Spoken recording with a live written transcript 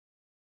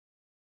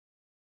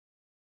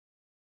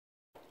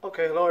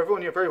Okay, hello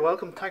everyone, you're very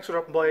welcome. Thanks for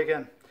dropping by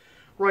again.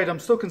 Right, I'm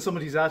stuck in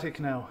somebody's attic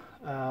now.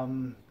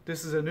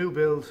 This is a new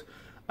build.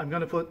 I'm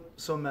going to put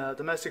some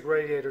domestic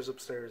radiators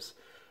upstairs.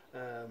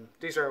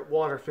 These are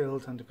water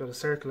filled and they've got a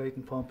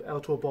circulating pump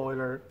out to a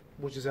boiler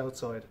which is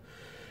outside.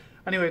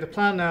 Anyway, the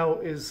plan now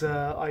is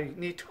I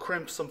need to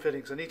crimp some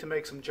fittings. I need to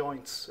make some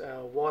joints,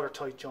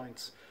 watertight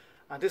joints.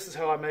 And this is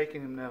how I'm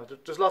making them now.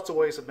 There's lots of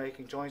ways of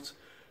making joints,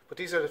 but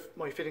these are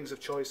my fittings of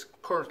choice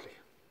currently.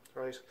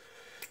 Right?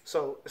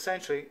 So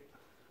essentially,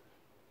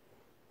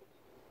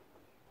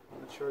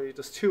 I'll show you,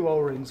 there's two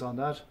O-rings on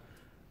that.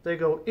 They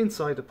go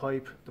inside the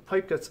pipe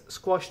gets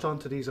squashed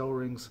onto these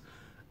O-rings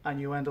and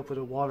you end up with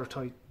a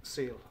watertight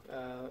seal.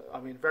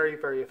 I mean, very,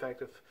 very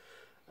effective.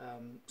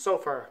 So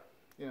far,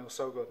 you know,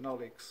 so good, no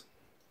leaks.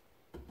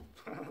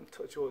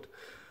 Touch wood.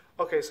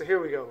 Okay, so here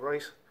we go,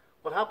 right?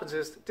 What happens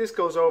is, this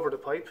goes over the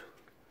pipe,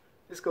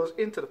 this goes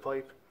into the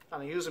pipe,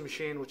 and I use a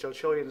machine, which I'll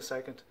show you in a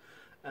second,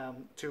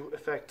 to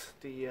affect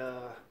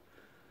the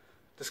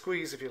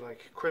squeeze, if you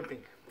like,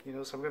 crimping. You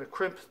know, so I'm going to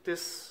crimp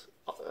this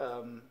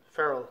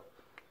ferrule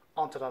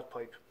onto that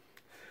pipe.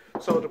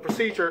 So the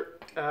procedure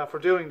for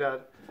doing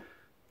that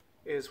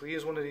is we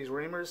use one of these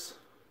reamers,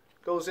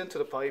 goes into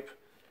the pipe,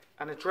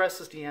 and it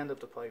dresses the end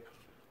of the pipe.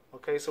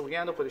 Okay, so we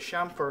end up with a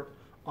chamfer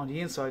on the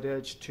inside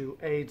edge to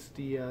aid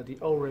the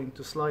O-ring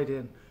to slide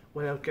in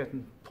without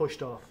getting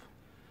pushed off.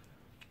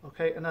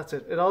 Okay, and that's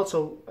it. It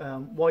also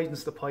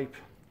widens the pipe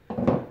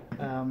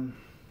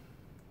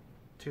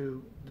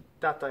to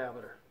that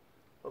diameter.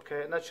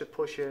 Okay, and that should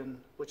push in,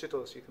 which it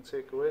does. You can see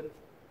it go in,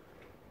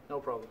 no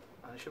problem.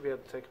 And I should be able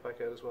to take it back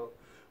out as well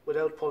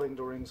without pulling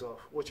the rings off,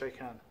 which I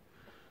can.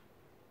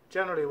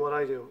 Generally what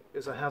I do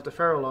is I have the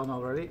ferrule on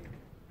already.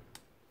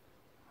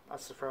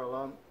 That's the ferrule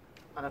on.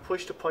 And I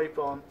push the pipe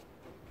on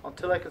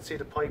until I can see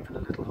the pipe in a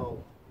little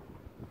hole.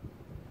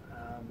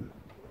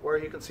 Where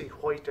you can see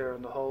white there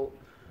in the hole,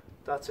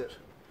 that's it.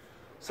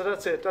 So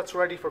that's it, that's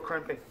ready for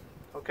crimping.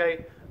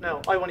 Okay,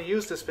 now I want to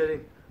use this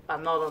fitting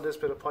and not on this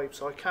bit of pipe,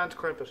 so I can't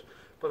crimp it.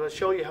 But I'll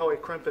show you how I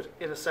crimp it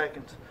in a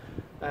second,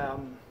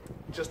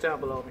 just down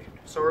below me.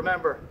 So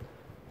remember,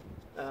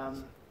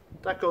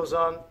 that goes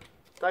on,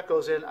 that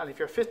goes in, and if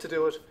you're fit to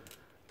do it,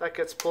 that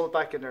gets pulled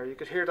back in there. You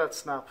could hear that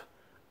snap,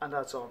 and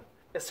that's on.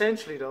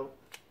 Essentially though,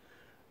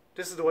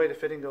 this is the way the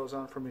fitting goes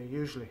on for me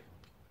usually.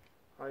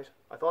 Right?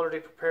 I've already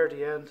prepared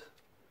the end,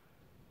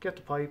 get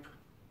the pipe,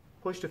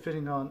 push the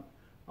fitting on,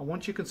 and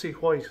once you can see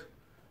white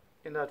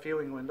in that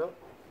viewing window,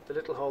 the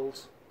little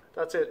holes,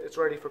 that's it, it's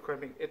ready for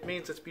crimping. It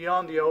means it's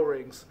beyond the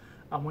O-rings,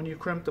 and when you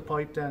crimp the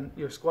pipe then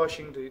you're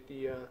squashing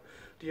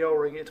the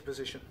O-ring into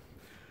position.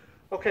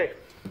 Okay,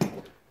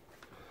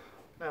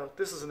 now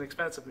this is an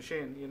expensive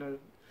machine, you know,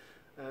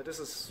 this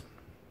is,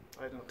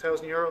 I don't know,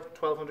 €1,000,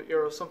 1,200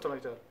 euros, something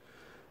like that.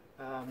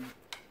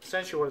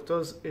 Essentially what it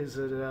does is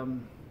it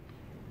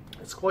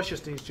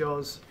squashes these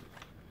jaws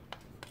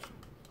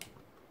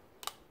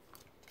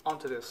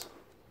onto this.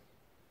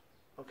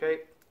 Okay,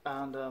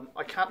 and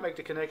I can't make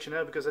the connection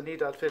now because I need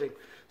that fitting.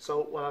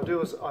 So what I'll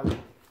do is I'll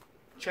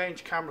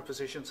change camera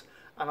positions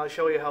and I'll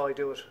show you how I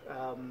do it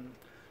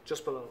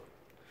just below.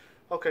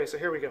 Okay, so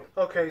here we go.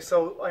 Okay,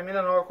 so I'm in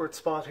an awkward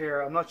spot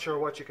here. I'm not sure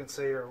what you can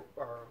see or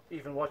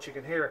even what you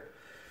can hear.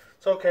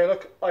 So okay,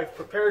 look, I've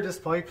prepared this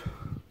pipe.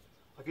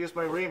 I've used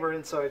my reamer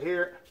inside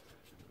here,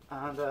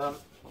 and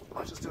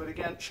I'll just do it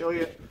again, show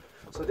you.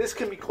 So this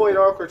can be quite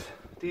awkward,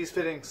 these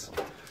fittings.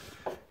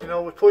 You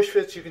know, with push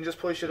fits you can just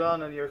push it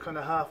on and you're kind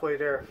of halfway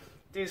there.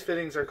 These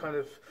fittings are kind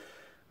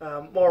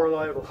of more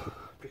reliable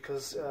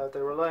because they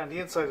rely on the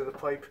inside of the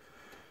pipe,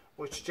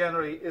 which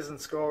generally isn't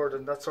scored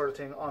and that sort of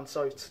thing on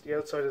site. The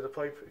outside of the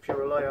pipe, if you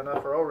rely on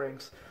that for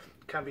O-rings,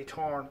 can be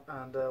torn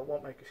and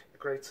won't make a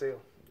great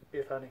seal,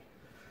 if any.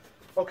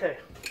 Okay.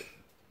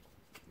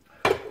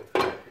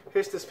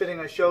 Here's this fitting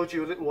I showed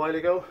you a little while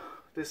ago.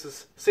 This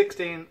is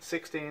 16,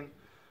 16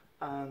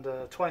 and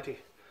 20.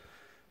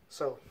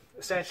 So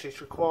essentially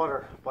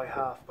 3/4 by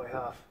half,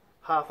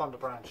 half on the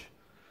branch.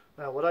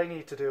 Now what I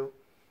need to do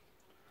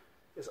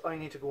is I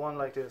need to go on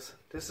like this.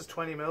 This is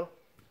 20 mil,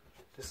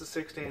 this is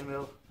 16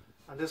 mil,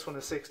 and this one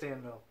is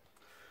 16 mil.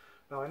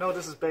 Now I know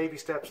this is baby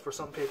steps for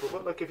some people,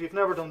 but look, if you've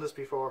never done this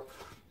before,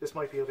 this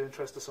might be of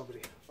interest to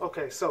somebody.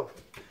 Okay, so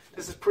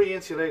this is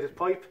pre-insulated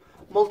pipe,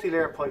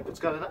 multi-layer pipe. It's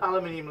got an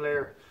aluminium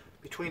layer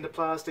between the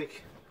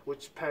plastic,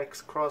 which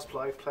Pex,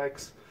 cross-ply,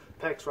 Pex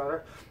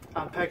rather,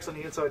 and Pex on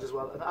the inside as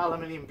well. An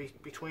aluminium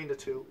between the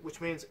two,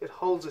 which means it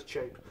holds its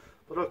shape.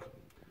 But look,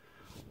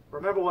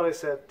 remember what I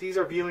said, these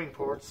are viewing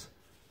ports,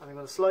 and I'm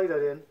going to slide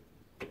that in,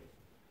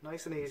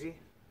 nice and easy,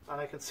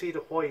 and I can see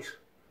the white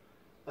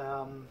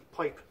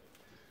pipe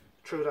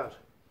through that.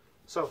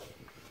 So,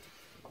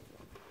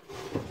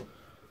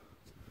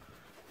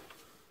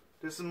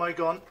 this is my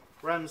gun,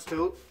 Rems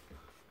tool.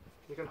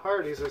 You can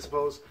hire these I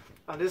suppose,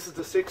 and this is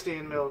the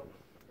 16 mil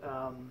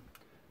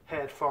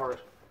head for it.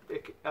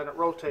 And it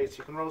rotates.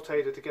 You can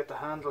rotate it to get the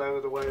handle out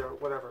of the way or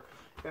whatever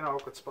in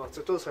awkward spots.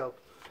 It does help.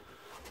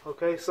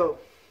 Okay, so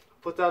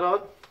put that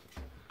on.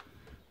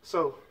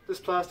 So this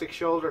plastic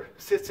shoulder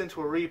sits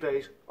into a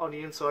rebate on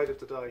the inside of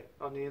the die,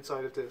 on the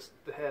inside of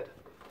the head.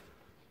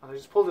 And I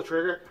just pull the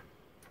trigger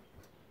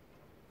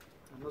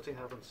and nothing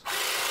happens.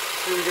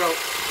 Here we go.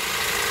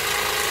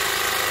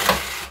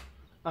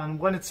 And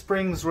when it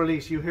springs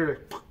release, you hear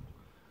it,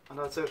 and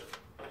that's it.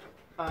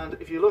 And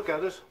if you look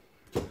at it,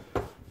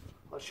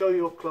 I'll show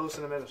you up close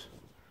in a minute,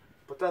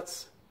 but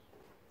that's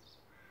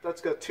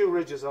got two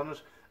ridges on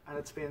it, and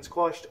it's being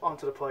squashed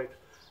onto the pipe.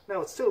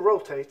 Now it still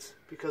rotates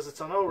because it's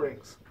on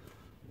O-rings,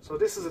 so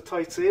this is a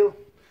tight seal,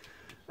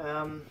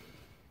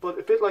 but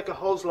a bit like a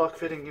hose lock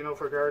fitting, you know,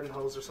 for a garden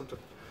hose or something.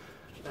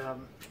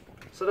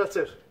 So that's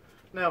it.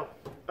 Now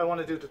I want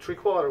to do the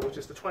 3/4, which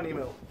is the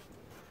 20mm.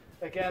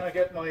 Again, I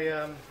get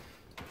my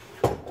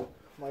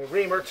my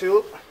reamer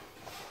tool,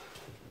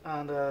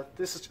 and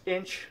this is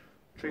inch,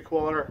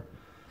 3/4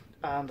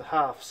 and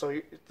half,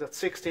 so that's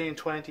 16,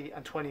 20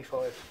 and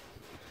 25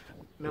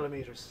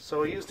 millimeters.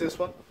 So I use this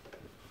one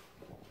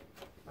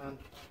and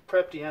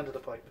prep the end of the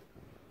pipe.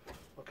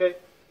 Okay,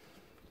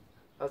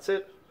 that's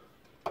it.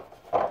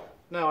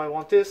 Now I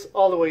want this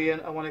all the way in,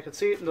 and when I can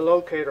see it in the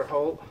locator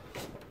hole,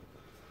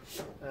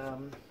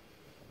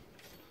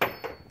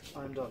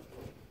 I'm done.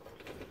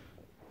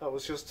 That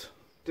was just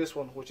this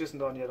one, which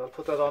isn't on yet. I'll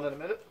put that on in a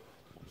minute,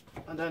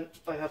 and then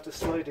I have to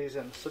slide these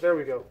in. So there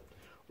we go.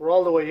 We're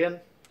all the way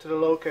in to the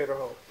locator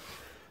hole.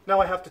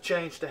 Now I have to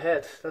change the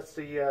head. That's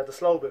the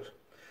slow bit.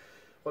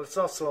 Well, it's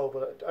not slow,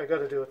 but I got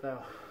to do it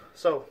now.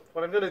 So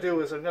what I'm going to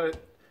do is I'm going to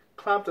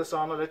clamp this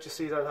on. I'll let you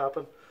see that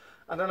happen,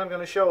 and then I'm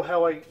going to show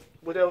how I,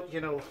 without, you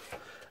know,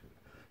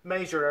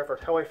 major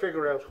effort, how I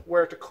figure out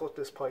where to cut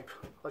this pipe.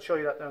 I'll show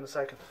you that now in a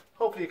second.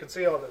 Hopefully you can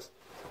see all this.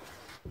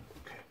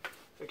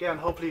 Again,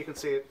 hopefully you can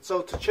see it.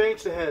 So to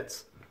change the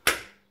heads,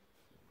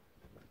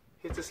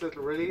 hit this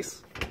little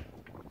release.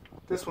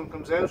 This one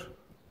comes out.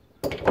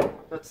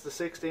 That's the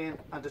 16,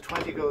 and the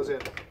 20 goes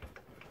in.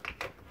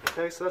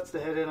 Okay, so that's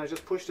the head in. I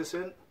just push this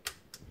in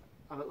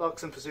and it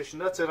locks in position.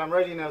 That's it. I'm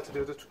ready now to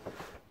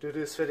do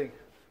this fitting.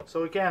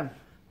 So again,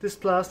 this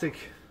plastic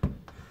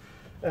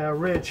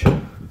ridge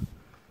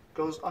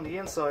goes on the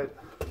inside.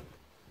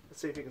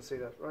 Let's see if you can see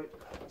that, right?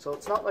 So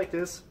it's not like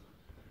this.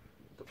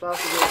 The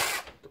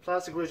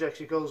plastic ridge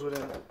actually goes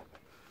within it.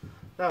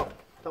 Now,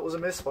 that was a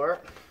misfire,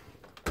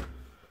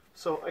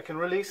 so I can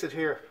release it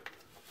here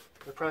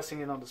by pressing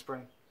in on the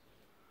spring,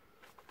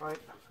 right?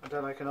 And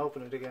then I can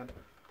open it again.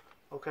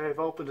 Okay, I've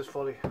opened it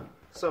fully.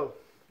 So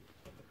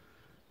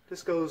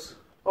this goes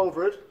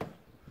over it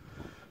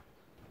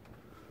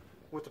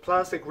with the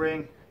plastic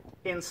ring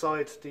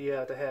inside the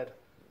head,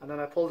 and then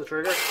I pull the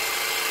trigger.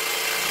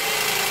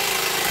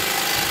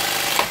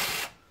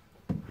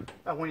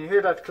 And when you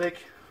hear that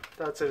click,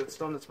 that's it, it's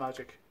done its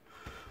magic.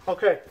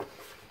 Okay,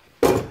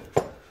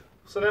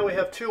 so now we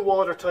have two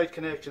watertight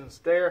connections,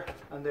 there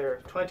and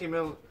there,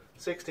 20mm,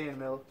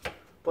 16mm,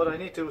 but I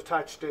need to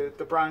attach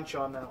the branch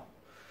on now.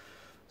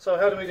 So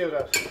how do we do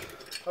that?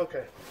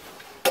 Okay,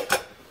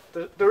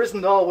 there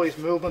isn't always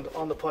movement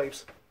on the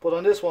pipes, but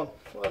on this one,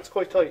 well, it's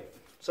quite tight,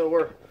 so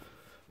we're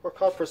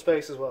cut for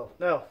space as well.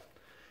 Now,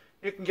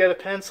 you can get a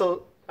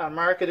pencil and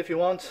mark it if you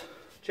want.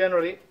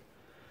 Generally,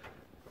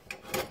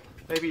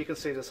 maybe you can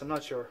see this, I'm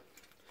not sure.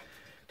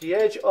 The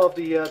edge of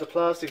the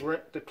plastic I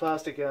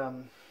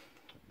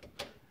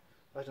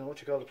don't know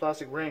what you call it, the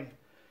plastic ring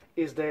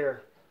is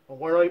there, and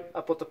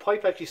but the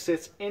pipe actually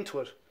sits into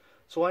it,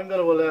 so I'm going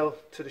to allow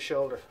to the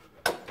shoulder.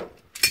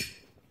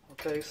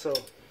 Okay, so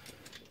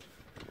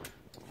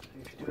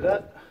if you do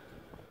that,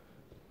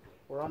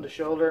 we're on the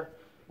shoulder,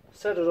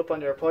 set it up on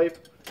your pipe,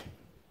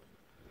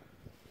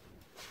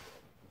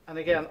 and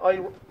again,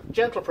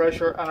 gentle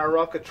pressure and I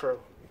rock it through,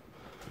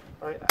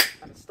 right,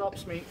 and it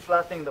stops me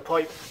flattening the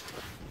pipe.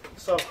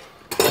 So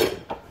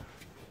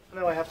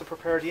now I have to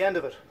prepare the end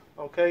of it.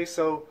 Okay,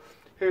 so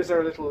here's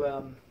our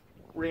little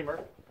reamer.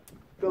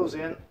 Goes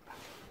in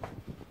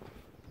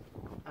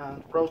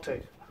and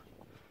rotate,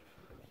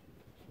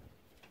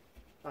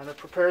 and it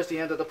prepares the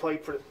end of the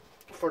pipe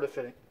for the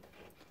fitting.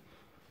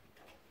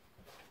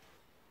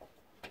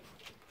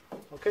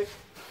 Okay.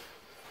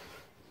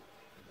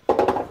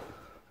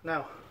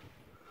 Now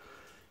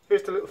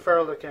here's the little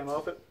ferrule that came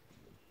off it.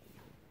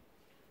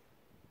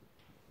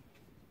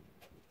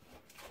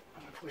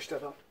 Push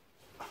that on.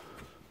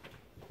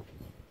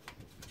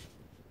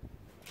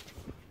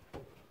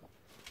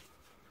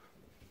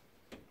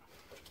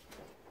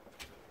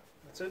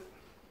 That's it.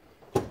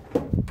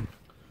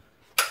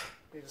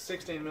 Need a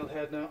 16mm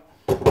head now.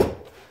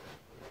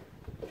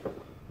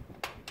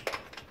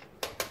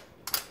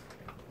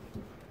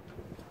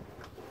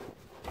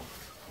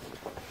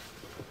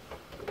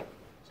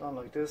 It's on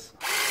like this.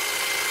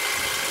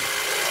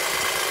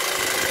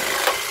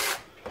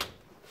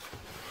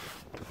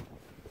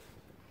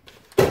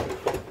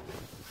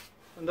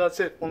 And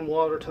that's it, one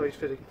watertight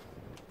fitting.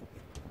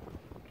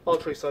 All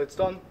three sides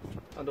done,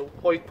 and the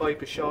white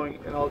pipe is showing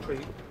in all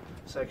three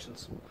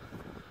sections.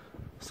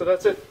 So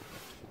that's it.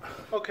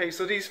 Okay,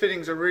 so these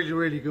fittings are really,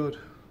 really good.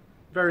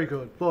 Very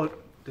good, but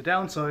the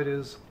downside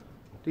is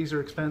these are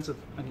expensive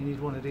and you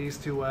need one of these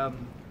to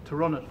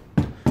run it.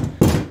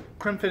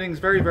 Crimp fittings,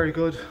 very, very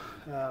good.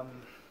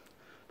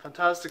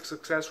 Fantastic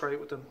success rate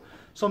with them.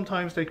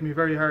 Sometimes they can be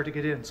very hard to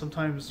get in.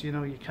 Sometimes, you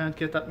know, you can't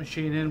get that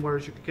machine in,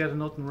 whereas you could get a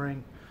nut and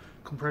ring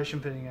compression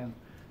fitting in.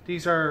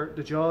 These are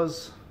the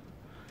jaws.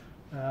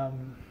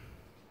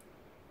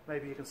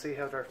 Maybe you can see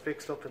how they're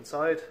fixed up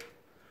inside.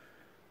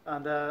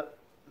 And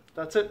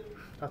that's it.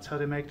 That's how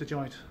they make the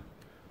joint.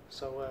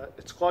 So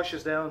it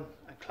squashes down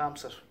and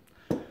clamps it,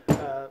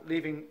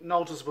 leaving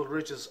noticeable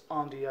ridges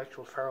on the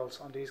actual ferrules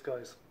on these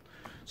guys.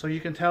 So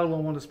you can tell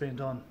when one is being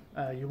done.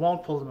 You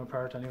won't pull them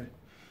apart anyway.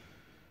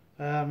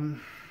 And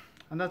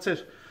that's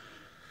it.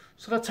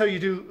 So that's how you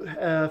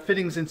do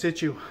fittings in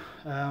situ.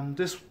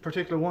 This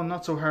particular one,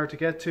 not so hard to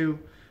get to.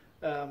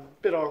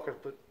 Bit awkward,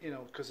 but you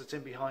know, because it's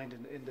in behind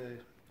in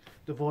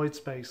the void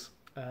space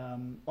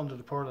under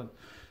the purlin.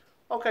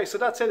 Okay, so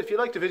that's it. If you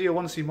like the video,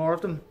 want to see more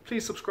of them,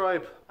 please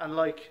subscribe and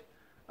like.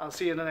 I'll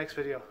see you in the next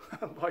video.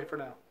 Bye for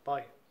now.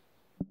 Bye.